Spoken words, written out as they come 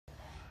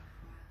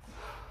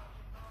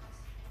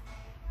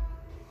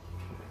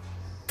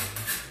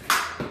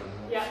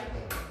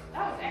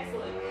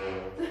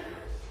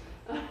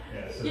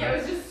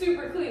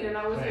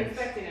wasn't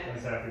expecting it. I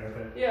was happy with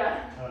it.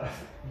 Yeah.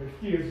 The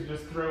key is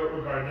just throw it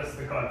regardless of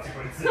the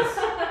consequences.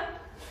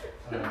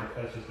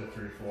 That's just a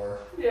 3-4.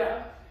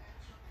 Yeah.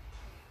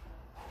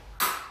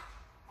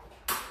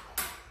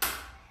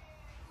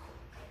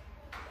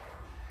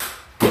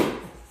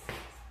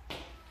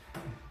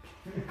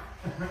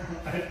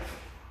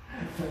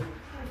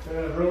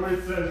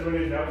 Robert says when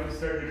in doubt, you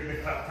start doing the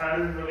cut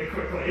pattern really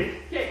quickly.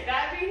 Okay,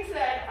 that being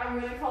said, I'm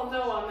going to call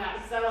no on that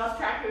because I lost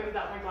track of it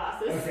without my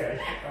glasses. Okay,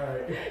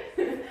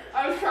 alright.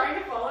 I was trying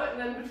to follow it, and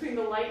then between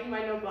the light and my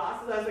no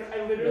glasses, I was like,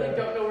 I literally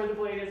don't know where the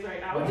blade is right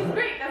now, which is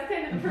great. That's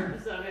kind of the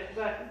purpose of it,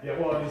 but... Yeah,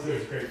 well, obviously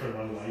it's great for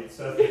low light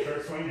stuff to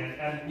start swinging,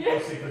 and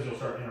mostly because you'll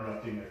start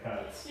interrupting the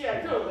cuts.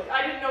 Yeah, totally.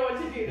 I didn't know what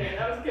to do there.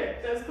 That was good.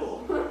 That was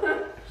cool.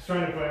 Just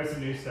trying to play with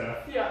some new stuff.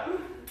 Yeah.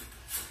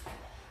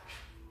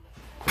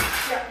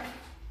 Yeah.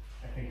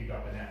 I think you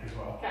got the neck as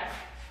well. Okay.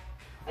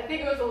 I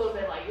think it was a little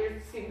bit light.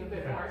 Yours seemed a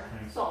bit more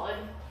solid.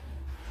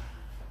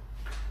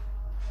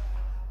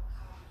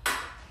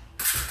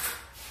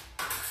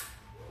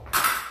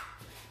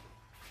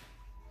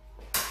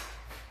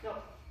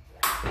 Nope.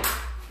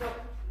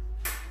 Nope.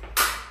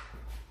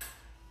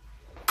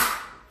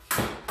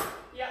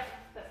 Yeah,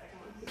 that second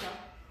one. Good job.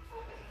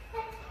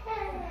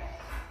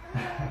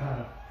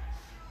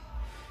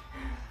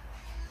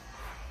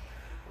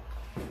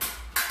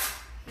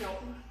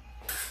 Nope.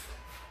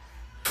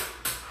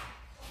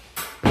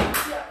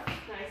 Yeah,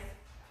 nice.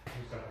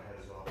 You got the head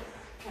as well.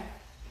 Okay.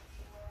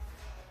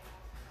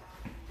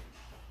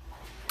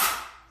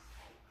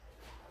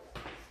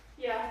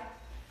 Yeah.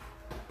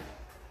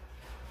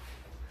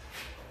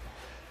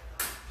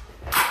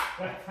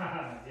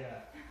 Yeah.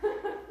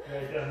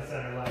 Right down the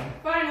center line.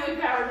 Finally,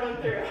 power going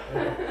through.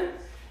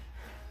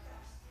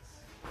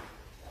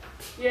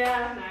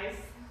 Yeah, nice.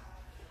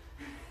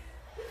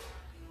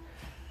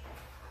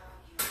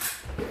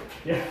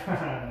 Yeah.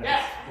 Nice.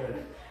 Yeah.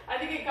 Good. I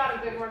think it got a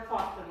bit more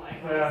cloth than like,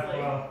 Yeah, honestly.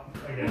 well,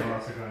 again, we're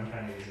also going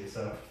kind of easy,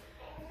 so.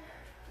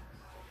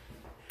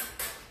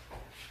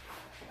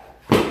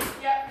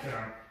 Yep. Good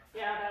arm.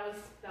 Yeah, that was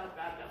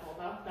bad double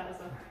though. That was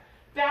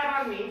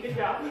bad on me. Good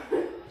job.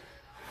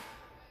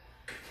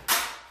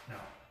 No.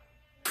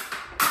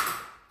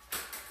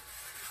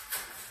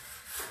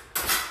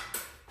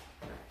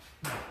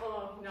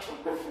 Oh no.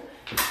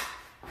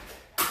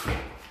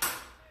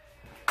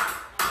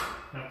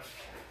 No.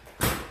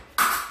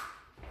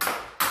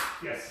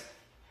 Yes.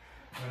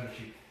 Another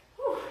cheek.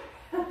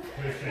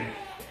 Good thing.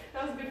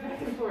 That was good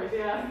back and forth,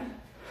 yeah.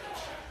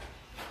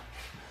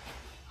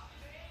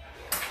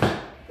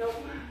 Nope.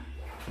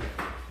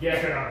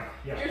 Yeah, good arm.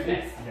 Yeah. Yours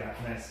next. Yeah,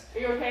 nice. Are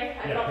you okay?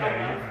 I felt you're that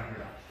fine, you're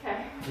fine. Okay.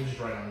 You're just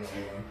right on the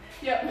other one.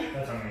 Yep.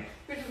 That's on me.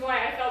 Which is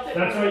why I felt it.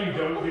 That's why you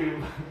don't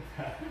do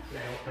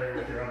prayer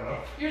with your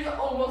elbow. Yours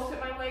almost hit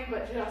my leg,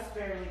 but just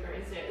barely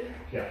grazed it.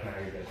 Yeah, no,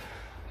 you're good.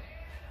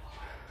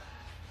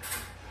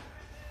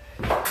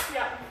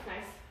 Yeah,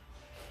 nice.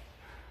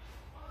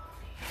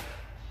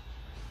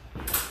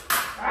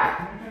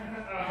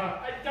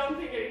 I don't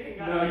think anything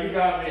got No, me. you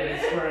got me. Did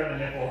It's it? square in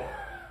the nipple.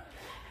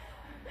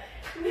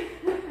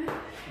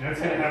 And what's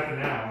going to happen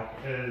now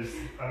is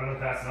I'm going to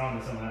pass it on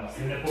to someone else.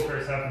 The nipple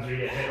curse happens when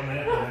you get hit on the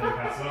nipple and then you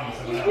pass it on to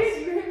someone else. You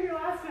hit me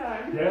last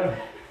time. Yeah.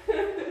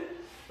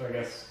 So I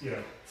guess, you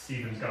know,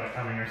 Steven's got it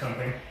coming or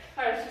something.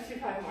 Alright, let's just do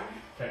 5 more.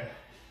 Okay.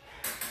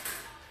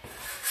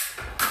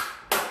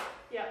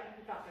 Yeah,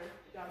 you got there.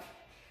 Good job.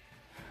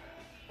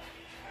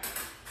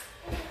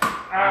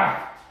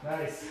 Ah!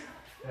 Nice.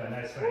 Yeah,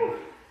 nice feint.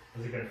 That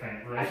was a good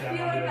feint. I Right feel down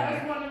like onto the that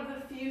was neck. one of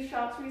the few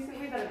shots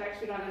recently that I've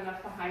actually gotten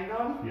enough behind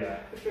on, Yeah.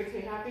 which makes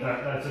me happy.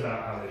 That's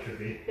about how they should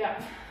be.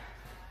 Yeah.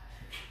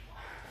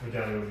 Which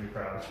Ellie would be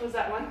proud. Was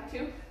that 1,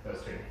 2?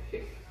 Those two.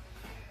 2.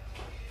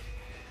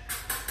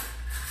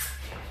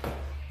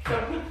 Go.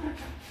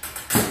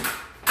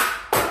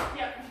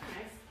 Yep,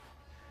 nice.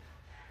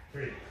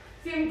 3.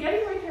 See, I'm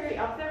getting my carry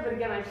up there, but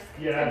again, I just...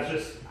 Yeah, it's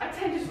just... I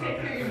tend to it's stick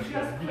not through you that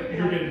just good. quick You're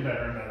enough. getting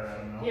better and better at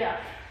them now. Yeah.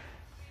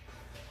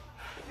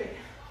 Okay.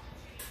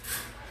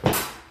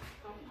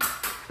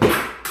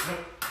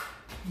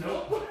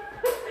 Nope. Nope.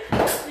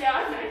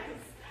 Yeah, nice.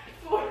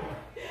 4.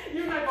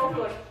 You and I both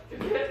were like,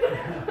 did you hit it?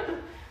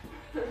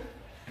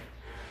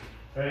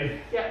 Ready?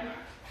 Yeah.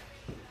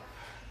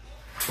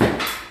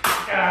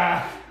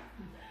 Ah!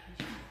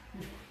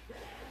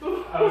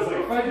 I was like,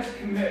 if I just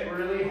commit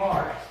really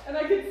hard. And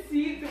I could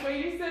see the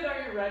way you said,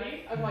 are you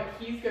ready? I'm like,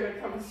 he's gonna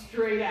come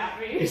straight at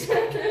me.